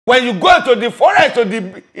When you go into the forest or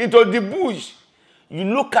into the bush, you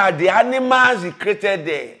look at the animals he created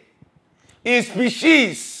there. In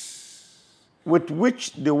species. With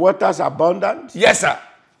which the waters abundant. Yes, sir.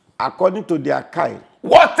 According to their kind.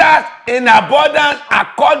 Waters in abundance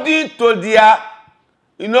according to their,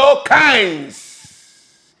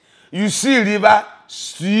 kinds. You see river,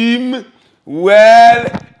 stream, well,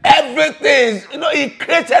 everything. He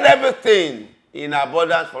created everything in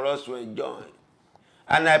abundance for us to enjoy.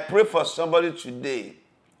 And I pray for somebody today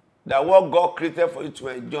that what God created for you to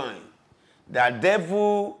enjoy, the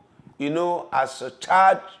devil, as a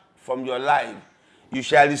charge from your life, you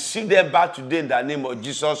shall receive them back today in the name of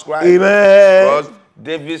Jesus Christ. Amen. Because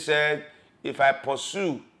David said, if I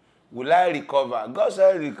pursue, will I recover? God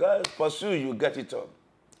said, pursue, you get it up.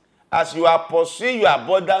 As you are pursuing your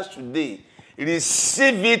abundance today,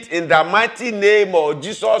 receive it in the mighty name of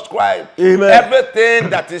Jesus Christ. Amen. Everything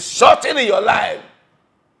that is shorting in your life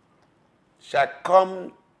shall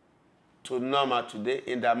come to normal today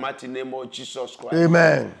in the mighty name of Jesus Christ.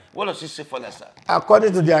 Amen. What does he say for that, sir?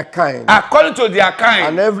 According to their kind. According to their kind.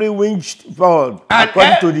 And every winged bird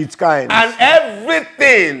according to its kind. And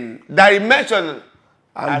everything that he mentioned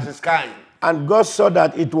as his kind. And God saw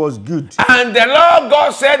that it was good. And the Lord God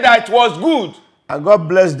said that it was good. And God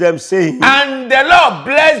blessed them, saying. And the Lord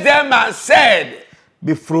blessed them and said,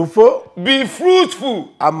 be fruitful. Be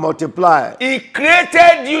fruitful. And multiply. He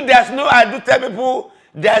created you. I do tell people,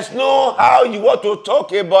 there's no how you want to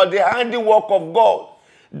talk about the handiwork of God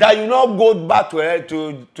that you not go back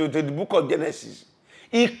to the book of Genesis.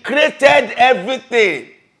 He created everything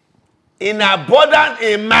in abundance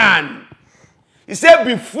in man. He said,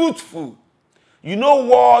 be fruitful. You know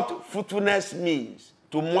what fruitfulness means?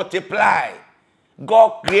 To multiply.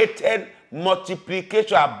 God created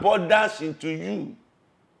multiplication, abundance into you.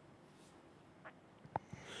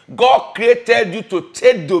 God created you to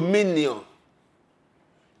take dominion.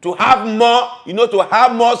 To have more, to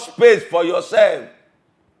have more space for yourself.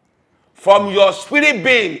 From your spirit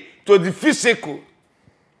being to the physical.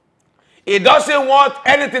 He doesn't want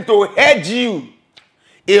anything to hedge you.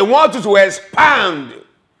 He wants you to expand,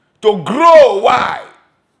 to grow. Why?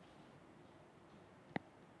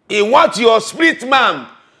 He wants your spirit man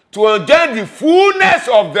to enjoy the fullness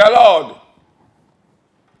of the Lord.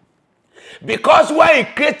 Because when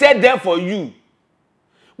he created them for you,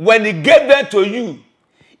 when he gave them to you,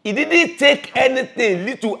 he didn't take anything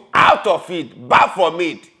little out of it, back from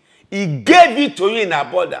it. He gave it to you in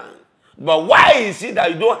abundance. But why is it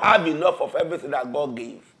that you don't have enough of everything that God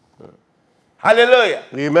gave? Hallelujah.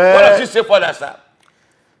 Amen. What does he say for that, sir?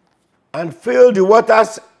 And fill the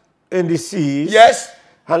waters in the seas. Yes.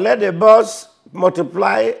 And let the birds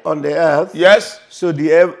multiply on the earth. Yes. So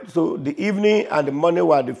the evening and the morning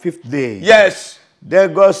were the fifth day. Yes.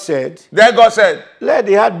 Then God said. Let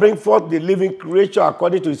the earth bring forth the living creature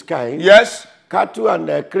according to his kind. Yes. Cattle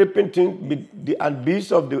and creeping things and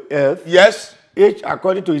beasts of the earth. Yes. Each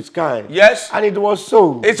according to his kind. Yes. And it was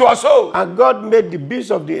so. It was so. And God made the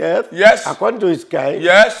beasts of the earth. Yes. According to his kind.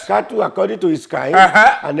 Yes. Cattle according to his kind.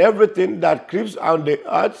 And everything that creeps on the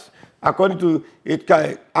earth according to its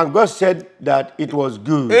kind. And God said that it was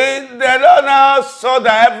good. The Lord now saw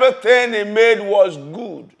that everything he made was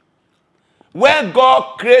good. When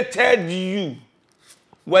God created you,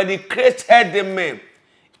 when he created the man,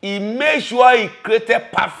 he made sure he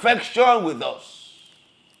created perfection with us.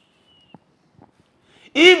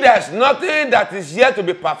 If there's nothing that is yet to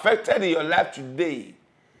be perfected in your life today,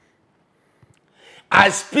 I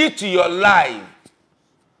speak to your life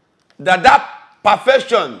that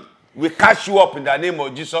perfection will catch you up in the name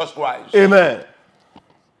of Jesus Christ. Amen.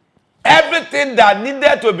 Everything that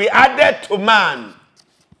needed to be added to man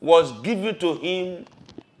was given to him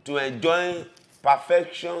to enjoy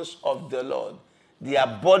perfections of the Lord, the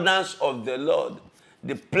abundance of the Lord,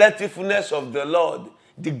 the plentifulness of the Lord,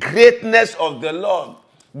 the greatness of the Lord.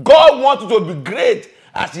 God wants you to be great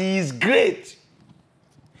as he is great.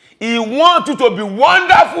 He wants you to be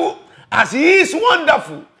wonderful as he is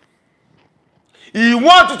wonderful. He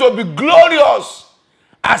wants you to be glorious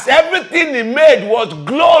as everything he made was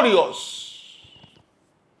glorious.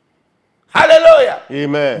 Hallelujah.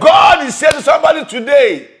 Amen. God is saying to somebody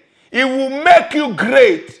today, he will make you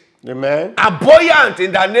great. Amen. And buoyant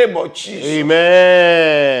in the name of Jesus.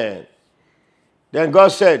 Amen. Then God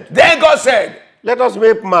said, let us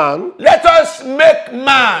make man. Let us make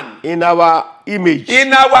man. In our image.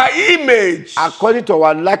 In our image. According to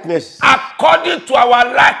our likeness. According to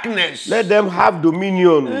our likeness. Let them have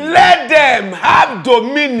dominion. Let them have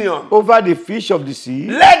dominion. Over the fish of the sea.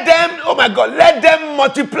 Let them, oh my God, let them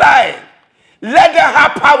multiply. Let them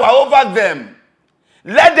have power over them.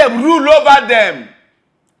 Let them rule over them.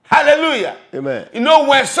 Hallelujah. Amen. You know,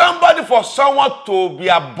 when for someone to be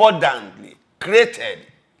abundantly created,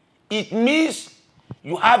 it means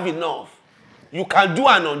you have enough. You can do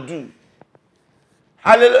and undo.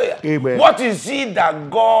 Hallelujah. Amen. What is it that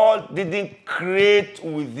God didn't create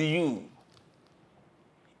with you?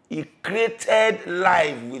 He created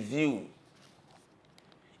life with you.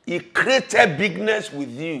 He created bigness with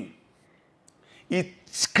you. He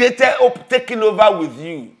created taking over with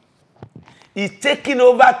you. He's taking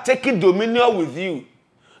over, taking dominion with you.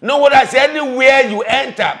 Know what I say? Anywhere you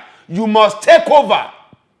enter, you must take over.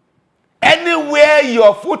 Anywhere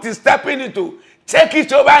your foot is stepping into, take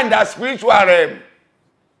it over in the spiritual realm.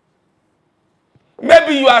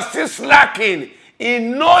 Maybe you are still slacking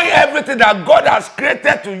in knowing everything that God has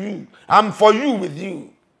created to you and for you with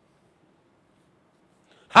you.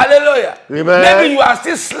 Hallelujah. Amen. Maybe you are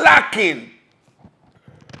still slacking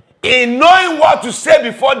in knowing what to say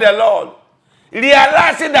before the Lord.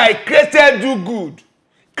 Realizing that He created you good,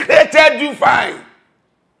 created you fine.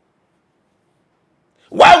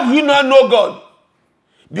 Why will you not know God?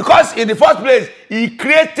 Because in the first place, He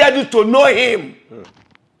created you to know Him.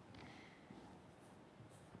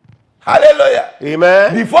 Hallelujah.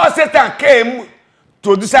 Amen. Before Satan came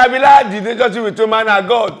to disabilize the relationship between man and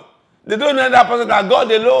God, they don't know that person that God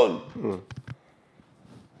alone.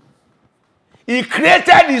 He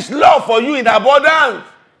created His love for you in abundance.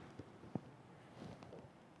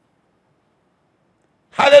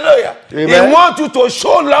 Hallelujah. Amen. He wants you to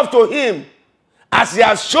show love to Him as He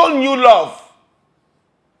has shown you love.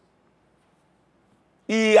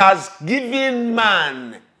 He has given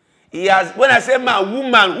man. He has, when I say man,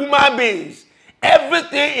 woman, human beings,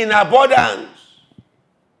 everything in abundance.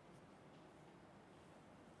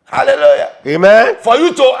 Hallelujah. Amen. For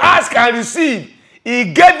you to ask and receive,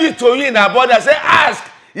 He gave it to you in abundance. Say, ask,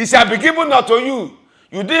 it shall be given unto you.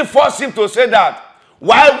 You didn't force Him to say that.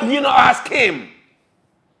 Why will you not ask Him?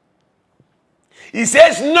 He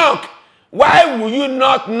says, knock. Why will you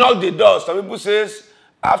not knock the door? Some people says,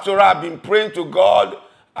 after all, I've been praying to God,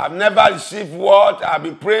 I've never received what I've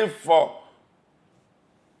been praying for.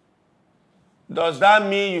 Does that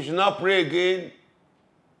mean you should not pray again?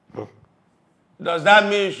 Does that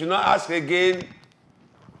mean you should not ask again?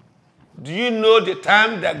 Do you know the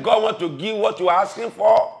time that God wants to give what you are asking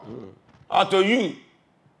for unto you?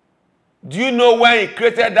 Do you know when He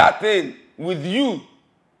created that thing with you?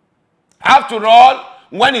 After all,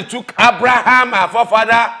 when He took Abraham, our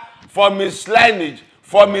forefather, from his lineage,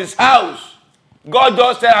 from his house, God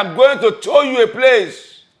just said, I'm going to show you a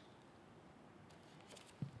place.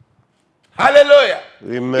 Hallelujah.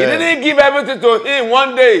 Amen. He didn't give everything to him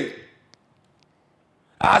one day.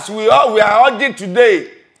 As we are urging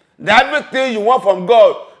today, that everything you want from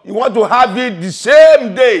God, you want to have it the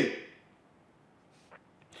same day.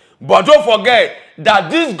 But don't forget that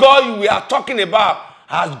this God we are talking about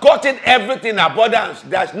has gotten everything in abundance.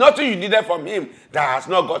 There's nothing you needed from Him that has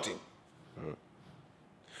not gotten.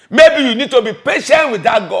 Maybe you need to be patient with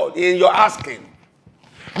that God in your asking.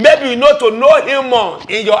 Maybe you need to know Him more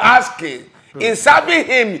in your asking. In serving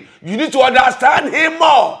Him, you need to understand Him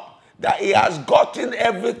more. That He has gotten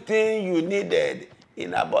everything you needed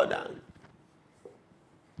in abundance.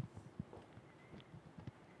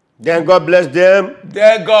 Then God blessed them.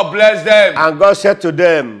 Then God blessed them. And God said to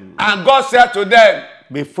them. And God said to them,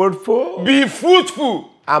 be fruitful. Be fruitful.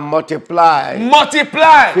 And multiply.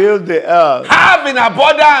 Multiply. Fill the earth. Have in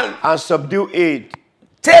abundance. And subdue it.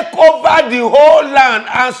 Take over the whole land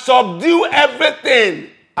and subdue everything.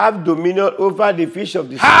 Have dominion over the fish of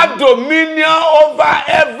the sea. Have dominion over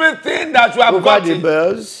everything that you have gotten. Over the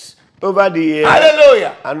birds, over the air.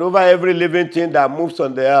 Hallelujah. And over every living thing that moves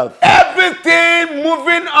on the earth. Everything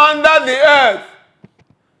moving under the earth.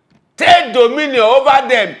 Take dominion over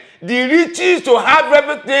them. The riches to have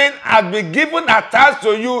everything has been given attached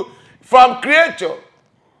to you from Creator.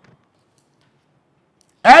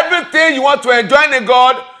 Everything you want to enjoy in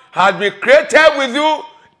God has been created with you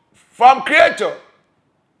from Creator.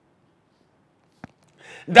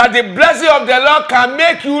 That the blessing of the Lord can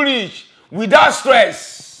make you rich without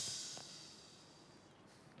stress.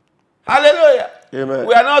 Hallelujah. Amen.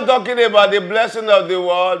 We are not talking about the blessing of the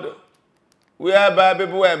world, whereby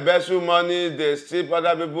people embezzle money, they steal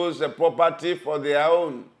other people's property for their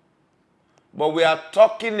own. But we are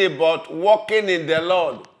talking about walking in the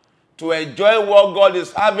Lord to enjoy what God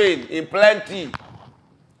is having in plenty.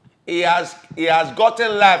 He has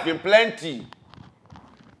gotten life in plenty.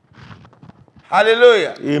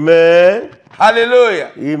 Hallelujah. Amen.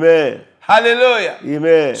 Hallelujah. Amen. Hallelujah.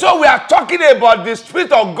 Amen. So we are talking about the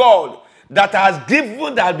Spirit of God that has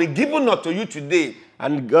been given unto you today.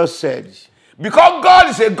 And God said, because God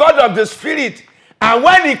is a God of the Spirit, And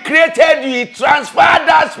when he created you, he transferred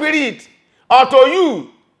that spirit unto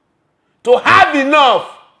you to have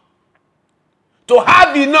enough. To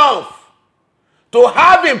have enough. To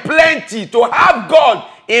have in plenty. To have God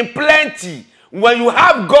in plenty. When you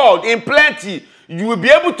have God in plenty, you will be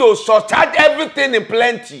able to surcharge everything in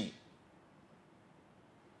plenty.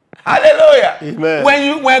 Hallelujah. Amen. When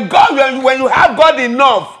you have God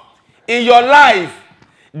enough in your life,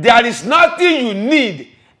 there is nothing you need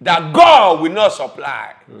that God will not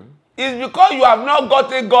supply. It's because you have not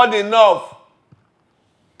gotten God enough.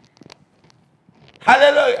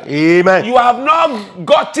 Hallelujah. Amen. You have not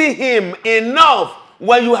gotten him enough.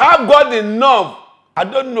 When you have God enough, I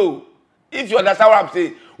don't know if you understand what I'm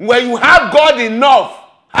saying. When you have God enough,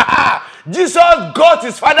 Jesus got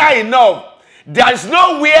his Father enough. There is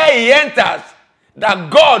nowhere he enters that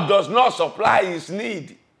God does not supply his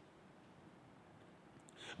need.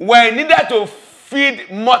 When he needed to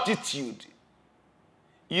feed multitude,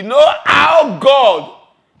 you know how God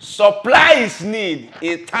supplies his need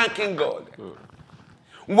in thanking God.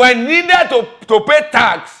 When needed to pay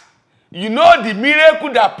tax, you know the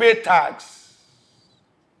miracle that paid tax.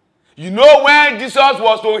 You know when Jesus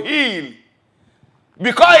was to heal,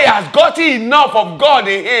 because he has gotten enough of God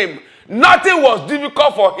in him, nothing was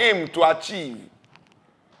difficult for him to achieve.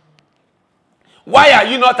 Why are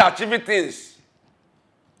you not achieving things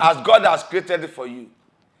as God has created it for you?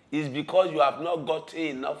 It's because you have not gotten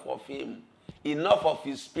enough of him, enough of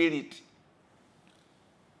his spirit.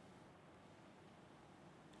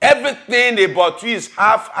 Everything about you is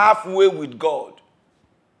halfway with God.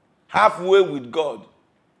 Halfway with God.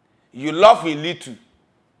 You love a little.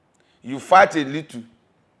 You fight a little.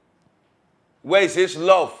 Where it says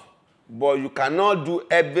love, but you cannot do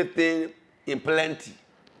everything in plenty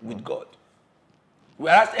with God.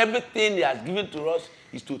 Whereas everything he has given to us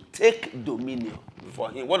is to take dominion for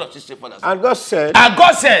him. What does he say for us? And God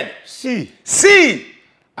said, See,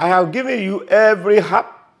 I have given you every herb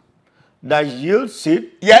that yields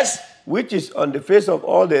seed, yes, which is on the face of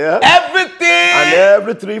all the earth, everything, and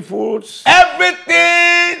every tree fruits,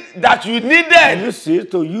 everything that you needed, you see,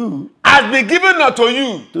 to you has been given unto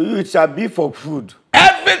you. To you it shall be for food.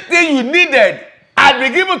 Everything you needed has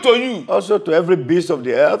been given to you. Also to every beast of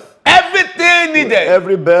the earth, everything needed,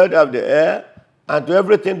 every bird of the air, and to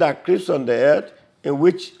everything that creeps on the earth, in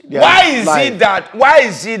which there Why is is life. Why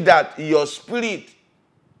is it that your spirit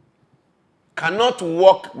cannot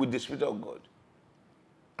walk with the Spirit of God?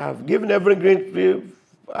 I've given every green tree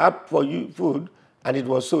up for you food, and it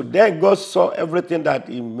was so. Then God saw everything that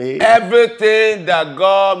he made. Everything that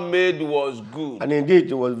God made was good. And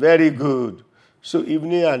indeed, it was very good. So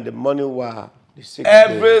evening and the morning were the sixth day.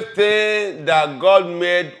 Everything that God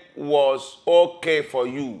made was okay for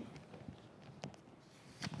you.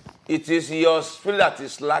 It is your spirit that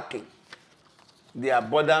is lacking the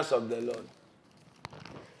abundance of the Lord.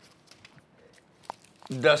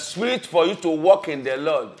 The spirit for you to walk in the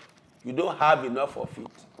Lord, you don't have enough of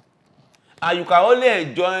it. And you can only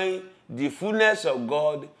enjoy the fullness of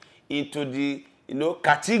God into the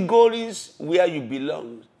categories where you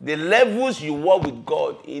belong. The levels you walk with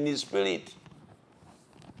God in his spirit.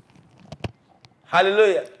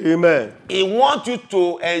 Hallelujah. Amen. He wants you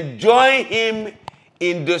to enjoy him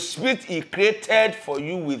in the spirit he created for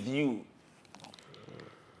you with you.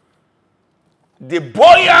 The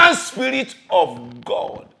buoyant spirit of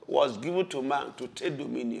God was given to man to take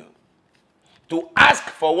dominion, to ask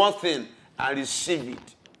for one thing and receive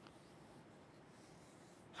it.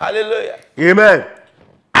 Hallelujah. Amen.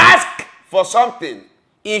 Ask for something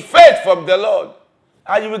in faith from the Lord,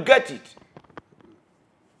 and you will get it.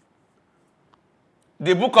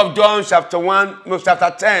 The book of John,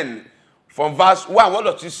 chapter 10, from verse 1. What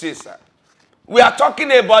does it say, sir? We are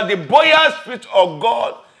talking about the buoyant spirit of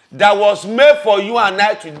God that was made for you and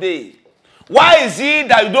I today. Why is it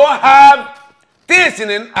that you don't have things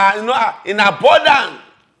in abundance?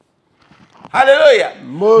 Hallelujah.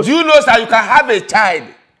 Do you know that you can have a child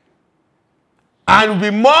and be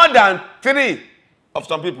more than 3 of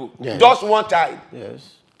some people? Yes. Just one child.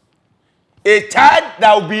 Yes. A child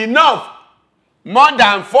that will be enough, more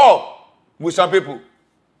than 4 with some people.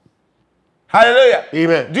 Hallelujah.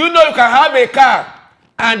 Amen. Do you know you can have a car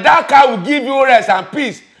and that car will give you rest and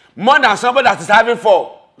peace more than somebody that is having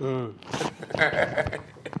 4?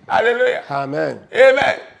 Hallelujah. Amen.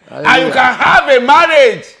 Amen. Hallelujah. And you can have a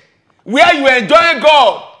marriage where you enjoy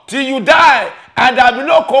God till you die, and there will be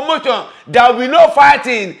no commotion, there will be no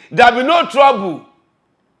fighting, there will be no trouble.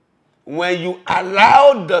 When you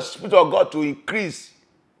allow the Spirit of God to increase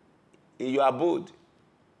in your abode.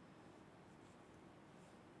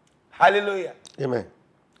 Hallelujah. Amen.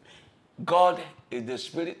 God is the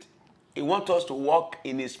Spirit, He wants us to walk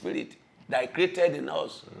in His Spirit that He created in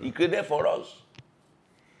us. He created for us.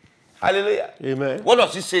 Hallelujah. Amen. What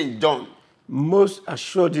does He say in John? Most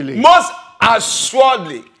assuredly. Most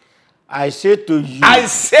assuredly. I say to you. I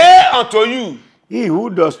say unto you. He who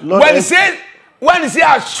does not. When he says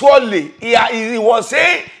assuredly, he was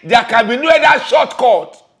saying there can be no other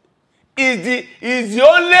shortcut. Is the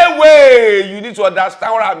only way you need to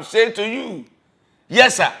understand what I'm saying to you.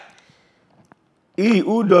 Yes, sir. He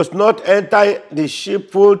who does not enter the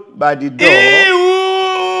sheepfold by the door. He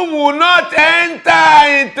who will not enter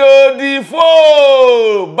into the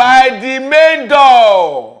fold by the main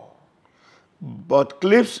door. But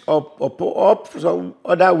clips up some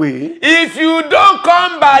other way. If you don't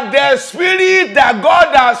come by the Spirit that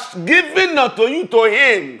God has given unto you to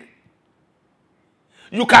Him,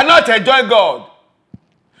 you cannot enjoy God.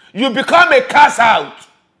 You become a cast out.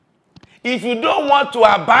 If you don't want to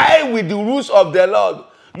abide with the rules of the Lord,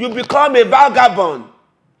 you become a vagabond.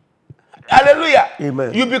 Hallelujah.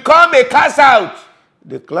 Amen. You become a cast out.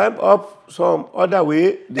 They climb up some other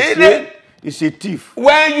way. They say it's a thief.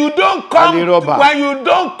 When you don't come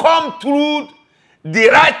through the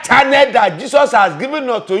right channel that Jesus has given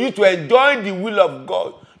unto you to enjoy the will of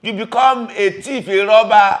God, you become a thief, a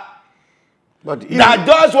robber. But that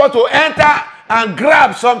just want to enter and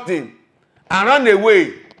grab something and run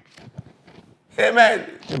away. Amen.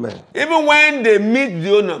 Amen. Even when they meet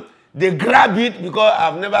the owner, they grab it, because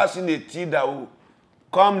I've never seen a thief that will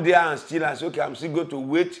come there and steal and say, okay, I'm still going to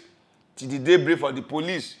wait till the day break for the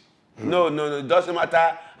police. No. It doesn't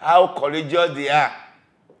matter how courageous they are.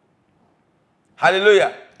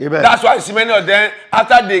 Hallelujah. Amen. That's why you see many of them,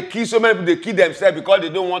 after they kill so many people, they kill themselves because they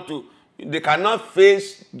don't want to, they cannot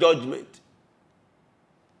face judgment.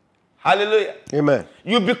 Hallelujah. Amen.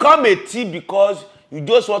 You become a thief because you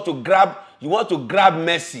just want to grab,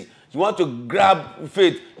 mercy. You want to grab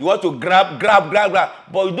faith. You want to grab.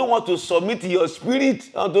 But you don't want to submit to your spirit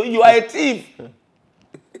until you are a thief.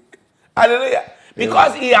 Hallelujah.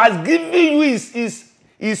 Because He has given you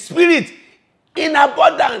his spirit in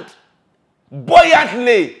abundance,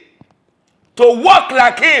 buoyantly, to walk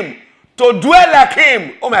like Him, to dwell like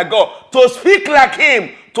Him. Oh my God. To speak like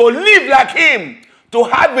Him, to live like Him, to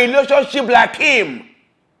have a relationship like Him.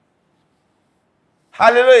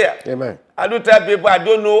 Hallelujah. Amen. I do tell people, I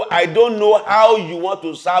don't know how you want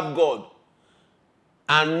to serve God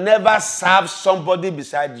and never serve somebody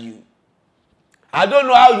beside you. I don't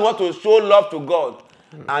know how you want to show love to God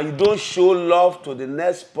and you don't show love to the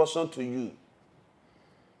next person to you.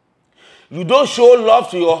 You don't show love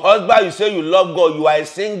to your husband, you say you love God, you are a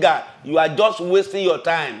singer, you are just wasting your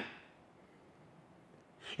time.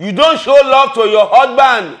 You don't show love to your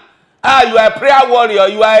husband, you are a prayer warrior,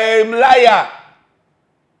 you are a liar.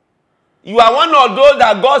 You are one of those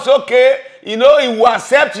that God's okay, He will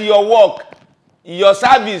accept your work, your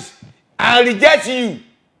service, and reject you.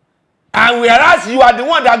 And whereas you are the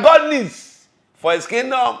one that God needs for His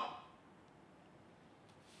kingdom.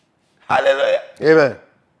 Hallelujah. Amen.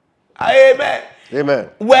 Amen. Amen.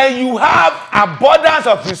 When you have abundance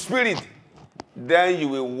of His Spirit, then you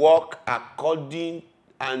will walk according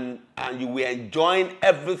and you will enjoy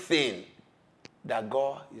everything that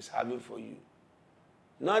God is having for you.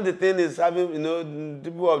 Not the thing is having,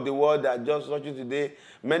 people of the world that just watching today,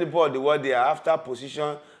 many people of the world, they are after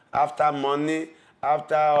position, after money,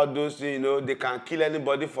 after all those things, they can kill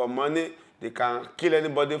anybody for money, they can kill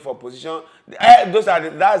anybody for position.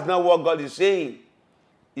 That's not what God is saying.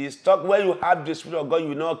 He's talking when you have the Spirit of God, you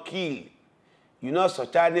will not kill. You will not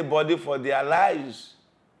search anybody for their lives.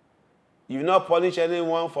 You will not punish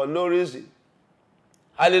anyone for no reason.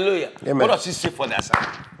 Hallelujah. Amen. What does He say for that, sir?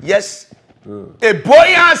 Yes. A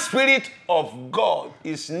buoyant spirit of God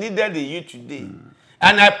is needed in you today.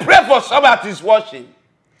 And I pray for somebody that is watching.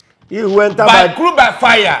 He went by group by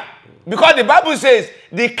fire. Because the Bible says,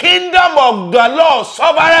 the kingdom of the Lord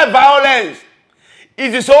suffereth violence.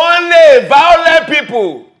 It is only violent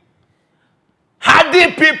people,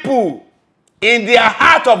 hardy people in their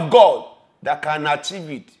heart of God that can achieve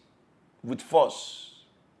it with force.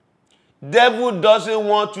 Devil doesn't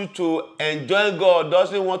want you to enjoy God,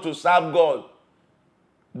 doesn't want to serve God,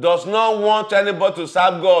 does not want anybody to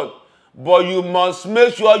serve God, but you must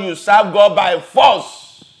make sure you serve God by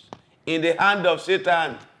force in the hand of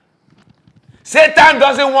Satan. Satan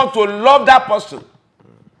doesn't want to love that person.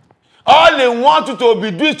 All he wants you to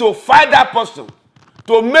be doing is to fight that person,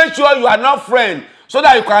 to make sure you are not friends, so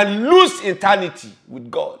that you can lose eternity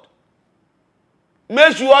with God.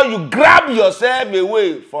 Make sure you grab yourself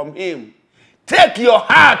away from Him. Take your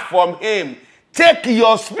heart from Him. Take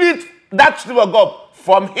your spirit, that spirit of God,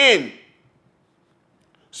 from Him.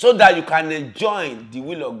 so that you can enjoy the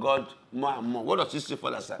will of God more and more. What does it say for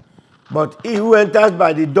that, sir? But he who enters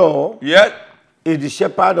by the door Yes. is the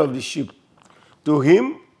shepherd of the sheep. To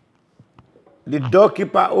him, the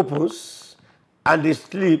doorkeeper opens, and the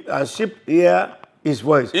sheep hear his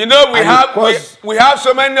voice. You know, And we have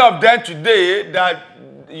so many of them today that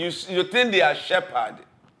you think they are shepherd.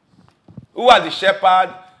 Who are the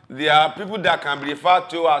shepherd? They are people that can be referred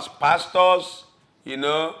to as pastors, you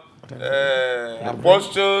know,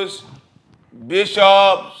 apostles,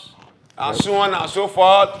 bishops, and so on and so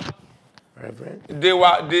forth. Reverend.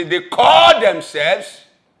 They call themselves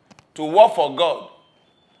to work for God,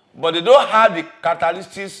 but they don't have the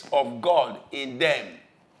characteristics of God in them.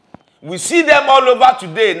 We see them all over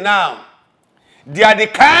today now. They are the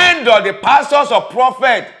kind of the pastors or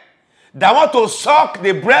prophets that want to suck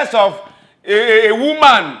the breast of a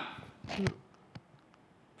woman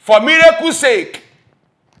for miracle's sake.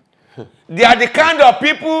 They are the kind of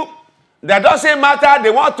people that doesn't matter. They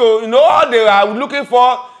want to, you know, all they are looking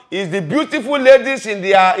for is the beautiful ladies in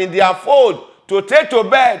their fold to take to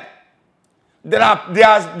bed. There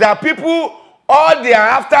are people, all they are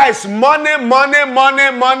after is money, money,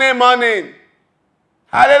 money, money, money.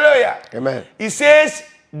 Hallelujah. Amen. He says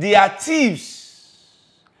they are thieves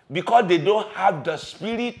because they don't have the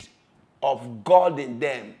spirit of God in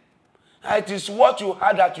them. It is what you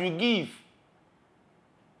have that you give.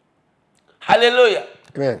 Hallelujah.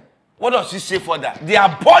 Amen. What does he say for that? The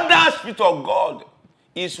abundant spirit of God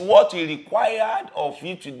is what he required of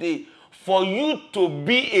you today for you to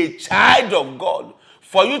be a child of God,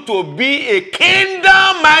 for you to be a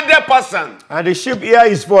kingdom-minded person. And the sheep hear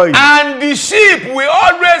his voice. And the sheep will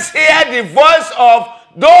always hear the voice of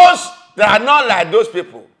those that are not like those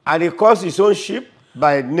people. And he calls his own sheep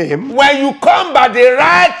by name. When you come by the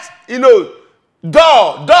right, you know,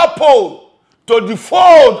 door pole to the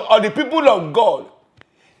fold of the people of God,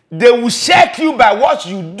 they will check you by what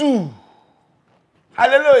you do.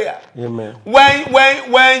 Hallelujah. Amen.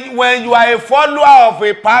 When you are a follower of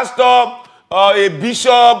a pastor or a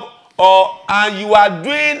bishop and you are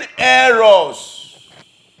doing errors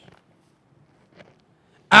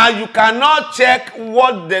and you cannot check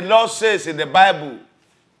what the Lord says in the Bible,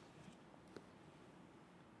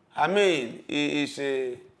 I mean, it's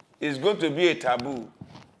going to be a taboo.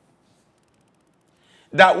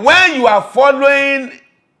 That when you are following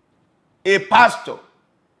a pastor,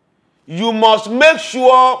 you must make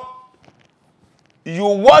sure you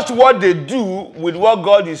watch what they do with what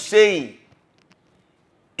God is saying.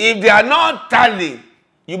 If they are not telling,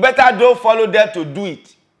 you better don't follow them to do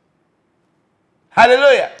it.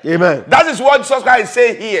 Hallelujah. Amen. That is what Jesus Christ is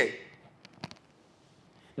saying here.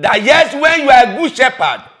 That yes, when you are a good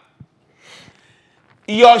shepherd,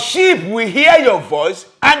 your sheep will hear your voice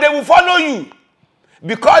and they will follow you.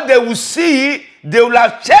 Because they will see, they will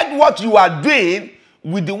have checked what you are doing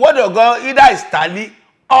with the word of God, either it's tally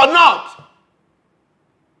or not.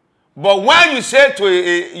 But when you say to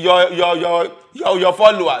your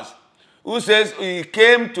followers, who says he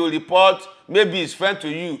came to report maybe his friend to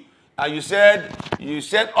you, and you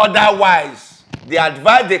said otherwise, the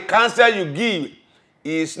advice, the counsel you give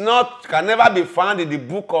can never be found in the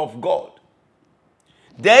book of God.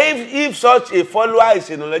 Then if such a follower is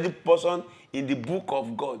a knowledgeable person in the book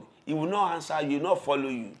of God, he will not answer you, will not follow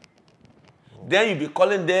you. Then you'll be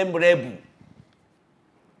calling them rebel.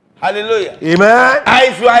 Hallelujah. Amen.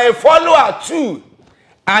 And if you are a follower too,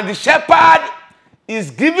 and the shepherd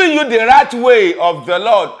is giving you the right way of the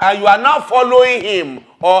Lord, and you are not following him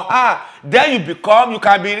or her, then you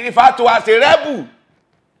can be referred to as a rebel.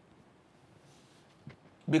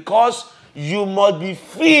 Because you must be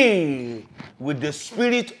filled with the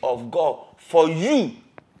Spirit of God for you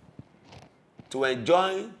to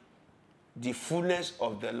enjoy the fullness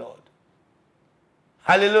of the Lord.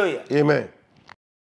 Hallelujah. Amen.